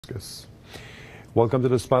Damascus. Welcome to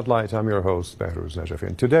the Spotlight. I'm your host, Behruz Najafi,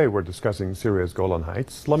 and today we're discussing Syria's Golan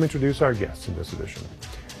Heights. Let me introduce our guests in this edition.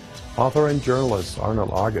 Author and journalist Arnold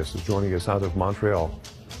August is joining us out of Montreal.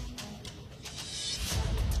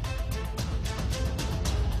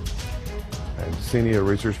 And Senior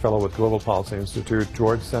Research Fellow with Global Policy Institute,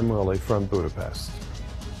 George Samueli from Budapest.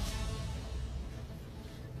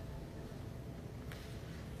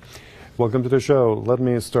 Welcome to the show. Let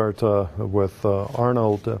me start with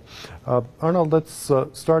Arnold. Arnold, let's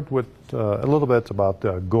start with a little bit about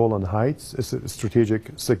Golan Heights, its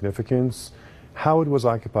strategic significance, how it was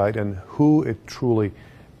occupied, and who it truly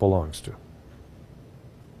belongs to.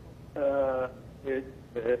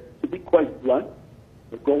 To be quite blunt,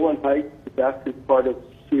 the Golan Heights is actually part of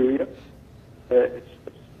Syria. It's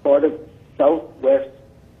part of southwest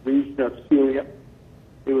region of Syria.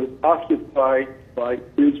 It was occupied by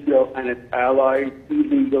Israel and its allies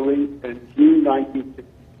illegally in June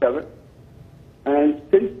 1967. And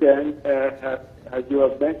since then, as you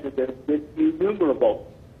have mentioned, there have been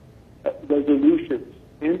innumerable resolutions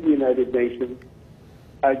in the United Nations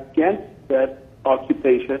against that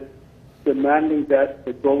occupation, demanding that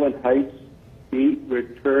the Golan Heights be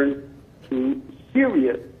returned to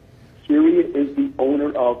Syria. Syria is the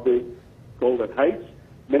owner of the Golan Heights.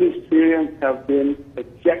 Many Syrians have been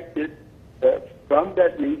ejected from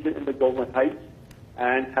that region in the Golan Heights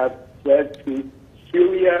and have fled to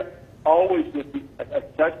Syria, always with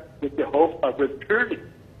the hope of returning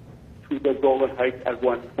to the Golan Heights at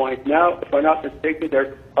one point. Now, if I'm not mistaken,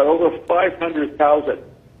 there are over 500,000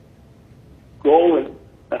 Golan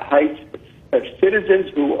Heights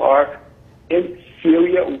citizens who are in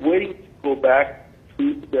Syria waiting to go back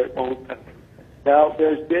to their own country. Now,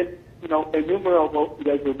 there's been, innumerable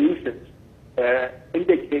resolutions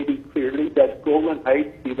indicating clearly that Golan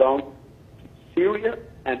Heights belong to Syria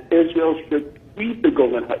and Israel should leave the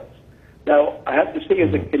Golan Heights. Now, I have to say,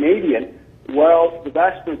 as a Canadian, while the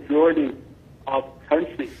vast majority of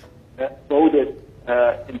countries voted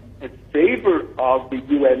in favor of the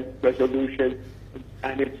UN resolution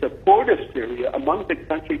and in support of Syria, among the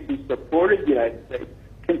countries who supported the United States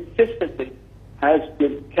consistently has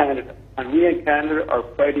been Canada. And we in Canada are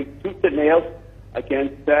fighting tooth and nail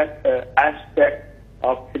against that aspect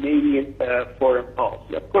of Canadian foreign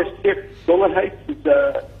policy. Of course, here, Golan Heights is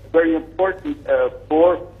very important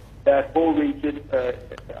for that whole region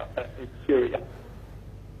in Syria.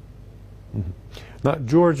 Mm-hmm. Now,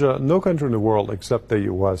 George, no country in the world except the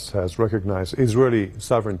U.S. has recognized Israeli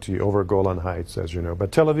sovereignty over Golan Heights, as you know.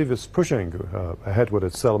 But Tel Aviv is pushing ahead with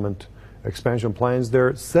its settlement expansion plans. There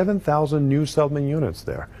are 7,000 new settlement units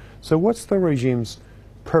there. So what's the regime's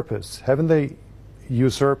purpose? Haven't they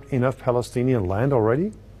usurped enough Palestinian land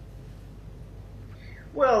already?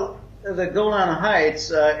 Well, the Golan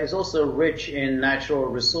Heights is also rich in natural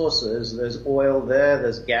resources. There's oil there,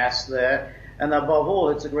 there's gas there, and above all,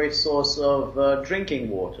 it's a great source of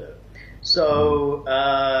drinking water. So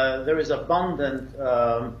there is abundant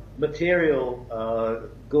material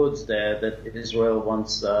goods there that Israel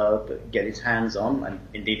wants to get its hands on, and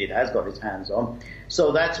indeed it has got its hands on.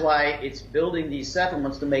 So that's why it's building these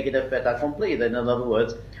settlements to make it a fait accompli. In other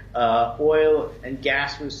words, oil and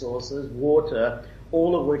gas resources, water,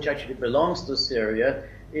 all of which actually belongs to Syria,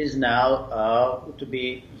 is now to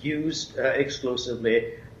be used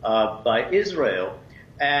exclusively by Israel.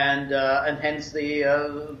 And hence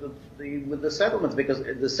with the settlements, because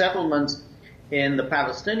the settlements in the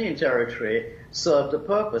Palestinian territory served a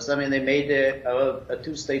purpose. I mean, they made a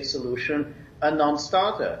two-state solution a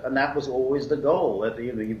non-starter, and that was always the goal. That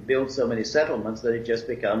you build so many settlements that it just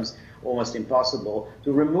becomes almost impossible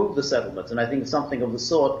to remove the settlements. And I think something of the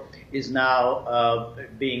sort is now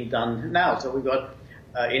being done now. So we've got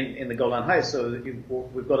in the Golan Heights. So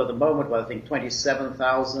we've got at the moment, I think,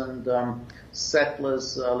 27,000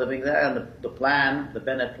 settlers living there, and the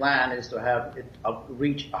Bennett plan is to have it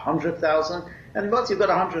reach 100,000. And once you've got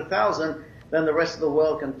 100,000, then the rest of the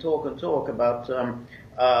world can talk about,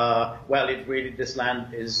 this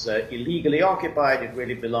land is illegally occupied. It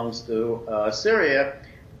really belongs to Syria,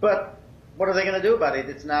 but what are they going to do about it?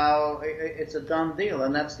 It's a done deal,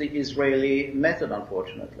 and that's the Israeli method,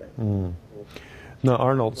 unfortunately. Mm. Now,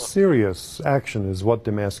 Arnold, serious action is what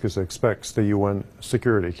Damascus expects the UN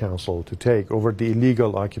Security Council to take over the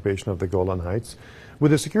illegal occupation of the Golan Heights.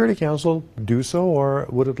 Would the Security Council do so, or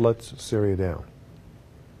would it let Syria down?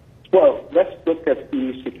 Well, let's look at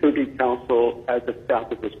the Security Council as it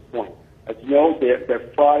stands at this point. As you know, there are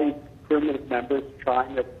 5 permanent members: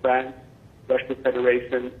 China, France, Russian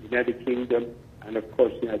Federation, United Kingdom, and of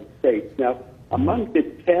course the United States. Now, among the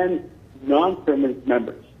 10 non-permanent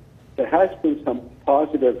members, there has been some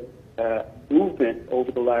positive movement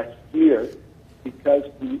over the last year because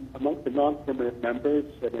amongst the non-permanent members,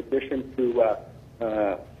 in addition to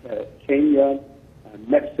Kenya,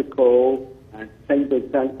 Mexico, and Saint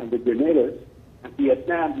Vincent and the Grenadines, and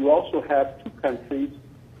Vietnam, you also have two countries,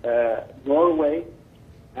 Norway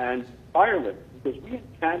and Ireland, because we in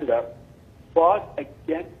Canada fought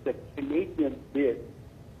against the Canadian bid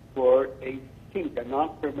for a seat, a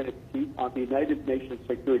non-permanent seat on the United Nations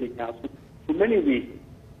Security Council for many reasons.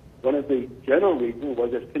 One of the general reasons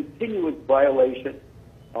was a continuous violation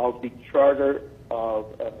of the Charter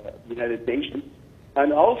of the United Nations,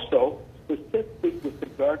 and also specifically with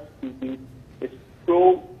regards to the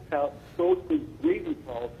pro-Israeli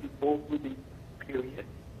policy over the period.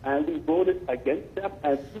 And we voted against them,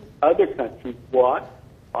 and two other countries won,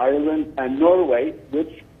 Ireland and Norway,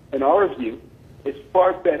 which, in our view, is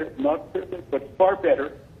far better, not perfect, but far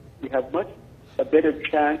better. We have a better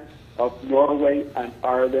chance of Norway and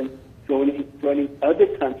Ireland joining other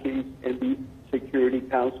countries in the Security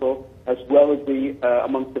Council, as well as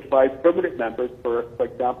amongst the 5 permanent members, for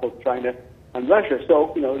example, China and Russia.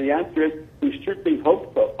 So, the answer is we certainly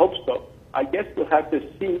hope so. I guess we'll have to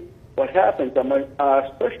see what happens. I'm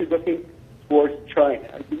especially looking towards China.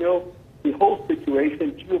 As you know, the whole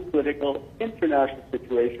situation, geopolitical, international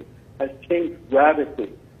situation, has changed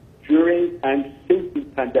radically during and since the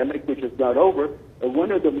pandemic, which is not over. And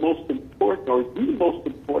one of the most important, or the most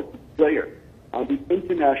important player on the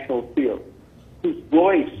international field, whose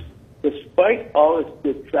voice, despite all its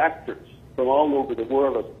detractors from all over the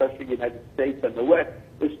world, especially the United States and the West,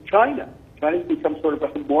 is China. China's become sort of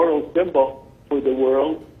a moral symbol for the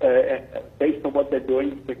world based on what they're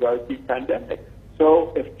doing with regards to the pandemic.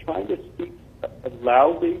 So if China speaks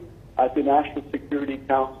loudly at the National Security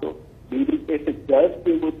Council meeting, if it does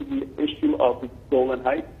deal with the issue of the Golan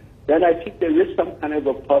Heights, then I think there is some kind of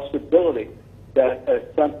a possibility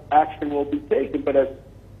that some action will be taken. But as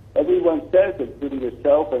everyone says, including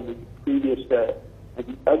yourself and the previous and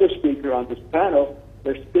the other speaker on this panel,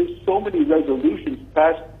 there's been so many resolutions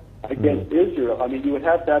passed against Israel. I mean, you would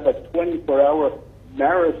have to have a 24-hour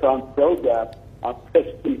marathon program on press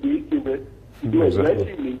TV to do a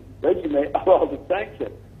resume of all the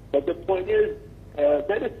sanctions. But the point is,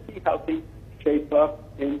 let us see how things shape up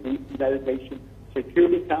in the United Nations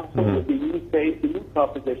Security Council with the new phase, the new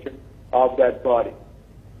composition of that body.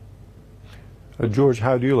 George,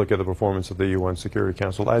 how do you look at the performance of the UN Security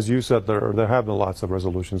Council? As you said, there have been lots of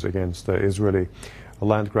resolutions against Israeli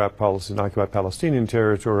land grab policy in occupied Palestinian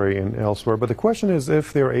territory and elsewhere. But the question is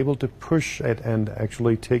if they're able to push it and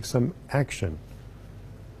actually take some action.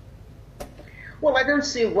 Well, I don't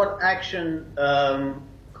see what action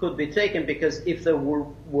could be taken, because if there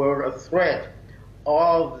were a threat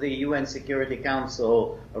of the UN Security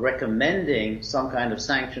Council recommending some kind of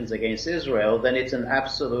sanctions against Israel, then it's an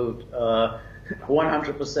absolute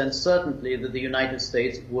 100% certainty that the United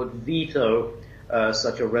States would veto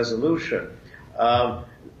such a resolution.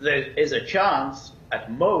 There is a chance,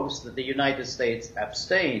 at most, that the United States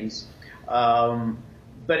abstains,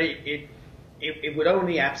 but it would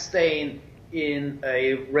only abstain in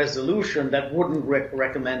a resolution that wouldn't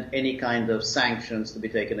recommend any kind of sanctions to be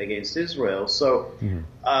taken against Israel. So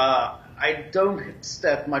I don't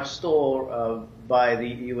set much store by the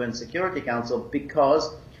UN Security Council,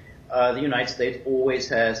 because the United States always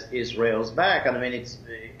has Israel's back. And I mean,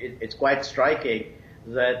 it's quite striking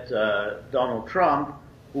that Donald Trump,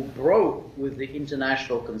 who broke with the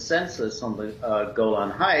international consensus on the Golan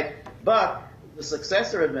Heights, but the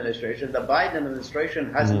successor administration, the Biden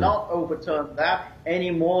administration, has not overturned that any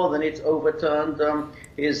more than it's overturned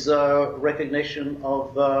his recognition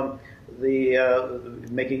of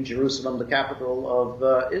making Jerusalem the capital of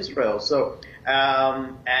Israel. So,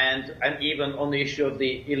 and even on the issue of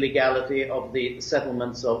the illegality of the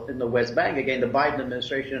settlements in the West Bank, again, the Biden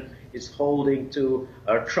administration is holding to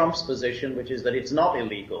Trump's position, which is that it's not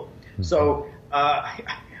illegal. So,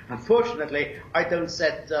 unfortunately, I don't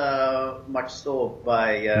set much store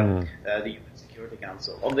by the UN Security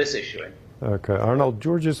Council on this issue. Okay, Arnold,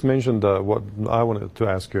 George just mentioned what I wanted to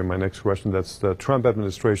ask you in my next question. That's the Trump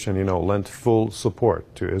administration, lent full support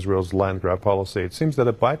to Israel's land grab policy. It seems that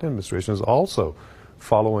the Biden administration is also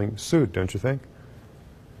following suit, don't you think?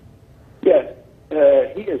 Yes,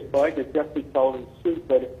 he is. Biden is definitely following suit,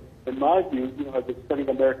 but in my view, I've been studying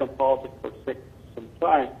American politics for some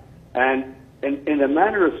time, and in a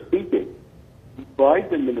manner of speaking, the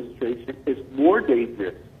Biden administration is more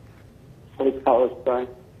dangerous for Palestine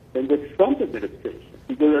than the Trump administration,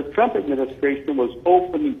 because the Trump administration was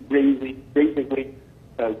openly, brazenly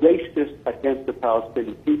racist against the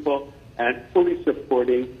Palestinian people and fully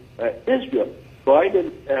supporting Israel.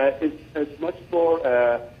 Biden is much more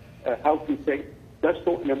how to say, does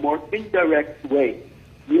so in a more indirect way,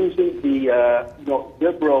 using the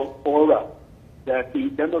liberal aura that the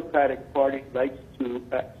Democratic Party likes to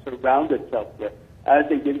surround itself with, as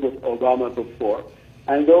they did with Obama before.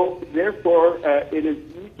 And though, therefore, it is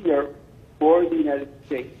easier for the United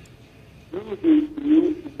States, through the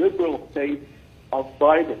new liberal face of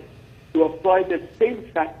Biden, to apply the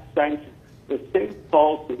same sanctions, the same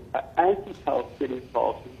policy, anti-Palestinian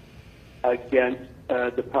policy, against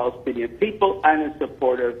the Palestinian people and in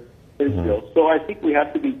support of Israel. So I think we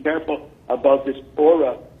have to be careful about this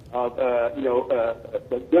aura of,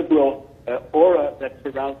 the liberal aura that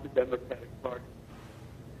surrounds the Democratic Party.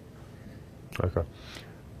 Okay.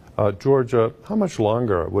 George, how much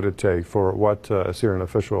longer would it take for what a Syrian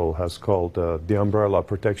official has called the umbrella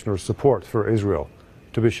protection or support for Israel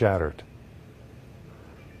to be shattered?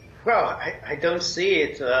 Well, I don't see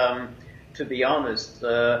it, to be honest.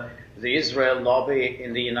 The Israel lobby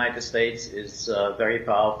in the United States is very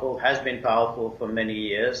powerful, has been powerful for many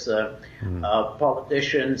years.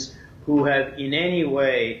 Politicians who have in any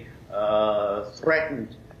way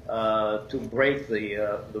threatened to break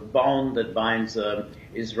the bond that binds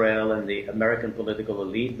Israel and the American political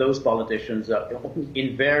elite, those politicians are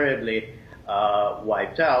invariably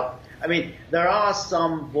wiped out. I mean, there are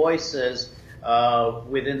some voices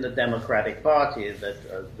within the Democratic Party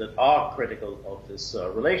that are critical of this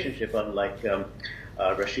relationship, unlike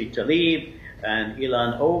Rashid Tlaib and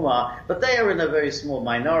Ilhan Omar, but they are in a very small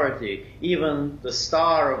minority. Even the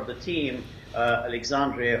star of the team,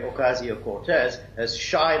 Alexandria Ocasio-Cortez, has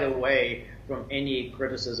shied away from any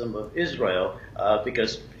criticism of Israel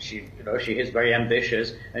because she is very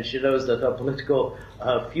ambitious and she knows that her political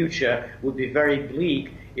future would be very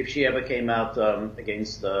bleak if she ever came out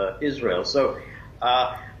against Israel. So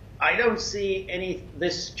I don't see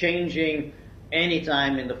this changing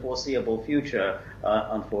anytime in the foreseeable future,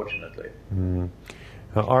 unfortunately.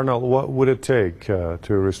 Arnold, what would it take to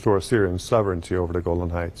restore Syrian sovereignty over the Golan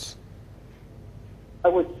Heights? I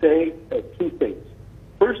would say two things.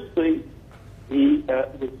 Firstly, the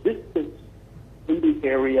resistance in the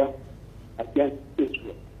area against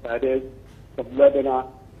Israel, that is, from Lebanon,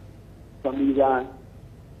 from Iran,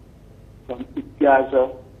 from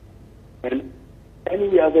Gaza, and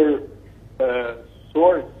any other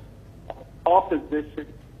source of opposition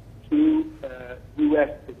to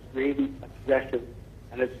U.S.-Israeli aggression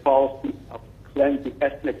and its policy of cleansing,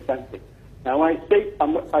 ethnic cleansing. Now, I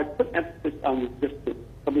put emphasis on resistance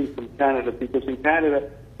coming from Canada because in Canada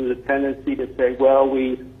there's a tendency to say, well,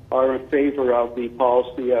 we are in favor of the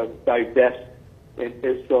policy of divest in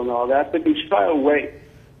Israel and all that, but we shy away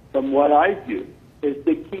from what I view is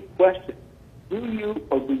the key question. Do you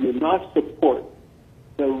or do you not support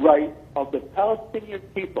the right of the Palestinian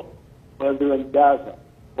people, whether in Gaza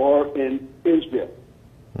or in Israel,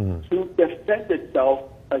 to defend itself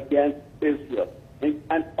against Israel?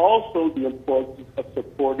 And also the importance of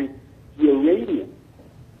supporting the Iranian,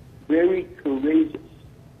 very courageous,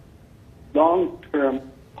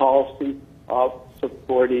 long-term policy of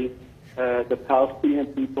supporting the Palestinian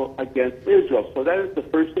people against Israel. So that is the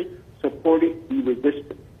first thing, supporting the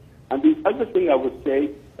resistance. And the other thing I would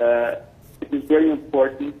say, it is very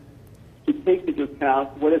important to take into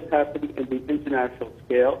account what is happening in the international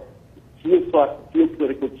scale,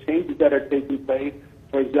 geopolitical changes that are taking place.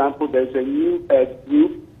 For example, there's a new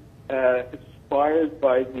group inspired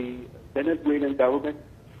by the Venezuelan government,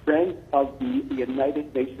 Friends of the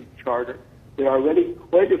United Nations Charter. There are already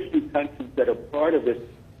quite a few countries that are part of this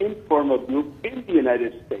informal group in the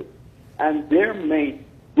United States. And their main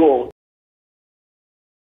goal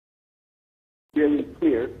is very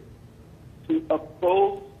clear, to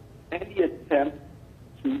oppose any attempt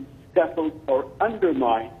to scuttle or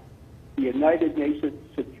undermine the United Nations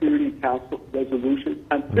Security Council resolutions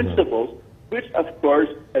and principles, which, of course,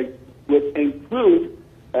 would include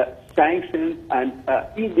sanctions and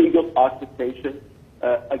illegal occupation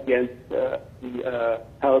against the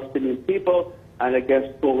Palestinian people and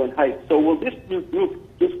against Golan Heights. So will this new group,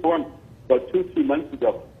 just formed about 2-3 months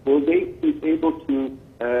ago, will they be able to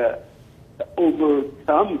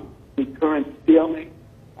overcome the current stalemate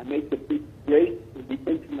and make a big break in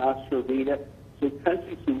the international arena? So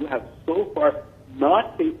countries who have so far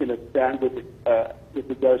not taken a stand with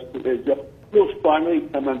regards to Israel will finally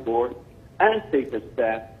come on board and take a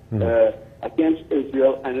stand against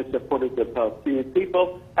Israel and in support of the Palestinian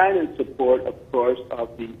people and in support, of course,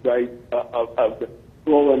 of the right of the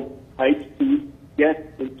Golan Heights to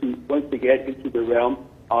get into, once they get into the realm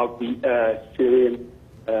of the Syrian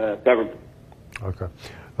government. Okay.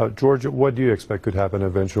 George, what do you expect could happen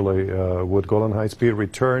eventually? Would Golan Heights be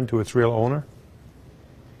returned to its real owner?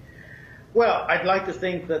 Well, I'd like to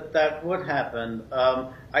think that that would happen.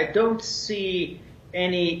 I don't see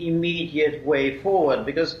any immediate way forward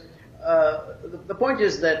because the point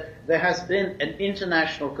is that there has been an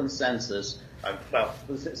international consensus,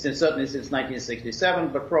 certainly since 1967,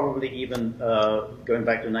 but probably even going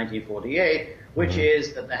back to 1948, which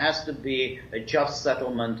is that there has to be a just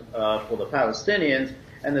settlement for the Palestinians,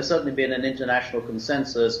 and there's certainly been an international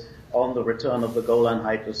consensus on the return of the Golan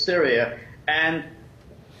Heights to Syria, and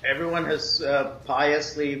everyone has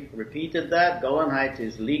piously repeated that. Golan Heights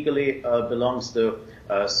is legally belongs to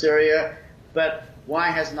Syria, but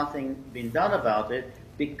why has nothing been done about it?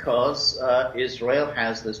 Because Israel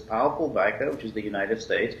has this powerful backer, which is the United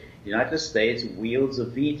States. The United States wields a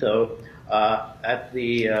veto at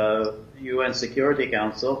the UN Security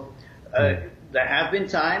Council. There have been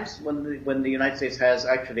times when the United States has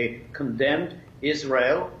actually condemned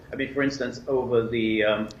Israel. I mean, for instance, over the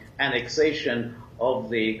annexation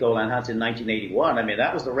of the Golan Heights in 1981. I mean,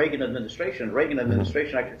 that was the Reagan administration. Reagan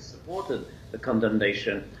administration actually supported the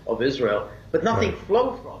condemnation of Israel, but nothing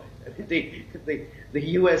flowed from it. The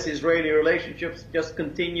U.S.-Israeli relationships just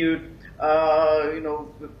continued, in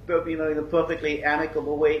a perfectly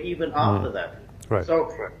amicable way even after that. Right.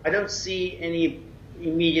 So I don't see any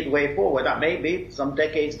immediate way forward. Now, maybe some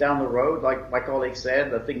decades down the road, like my colleague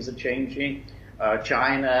said, that things are changing.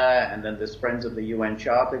 China, and then there's Friends of the UN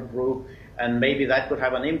Charter Group, and maybe that could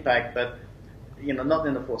have an impact, but not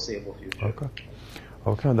in the foreseeable future. Okay.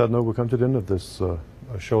 On that note, we come to the end of this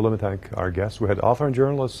show. Let me thank our guests. We had author and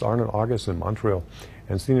journalist Arnold August in Montreal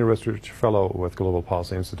and Senior Research Fellow with Global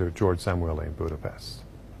Policy Institute George Samuel in Budapest.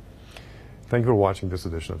 Thank you for watching this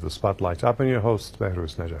edition of The Spotlight. I've been your host,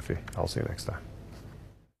 Behruz Najafi. I'll see you next time.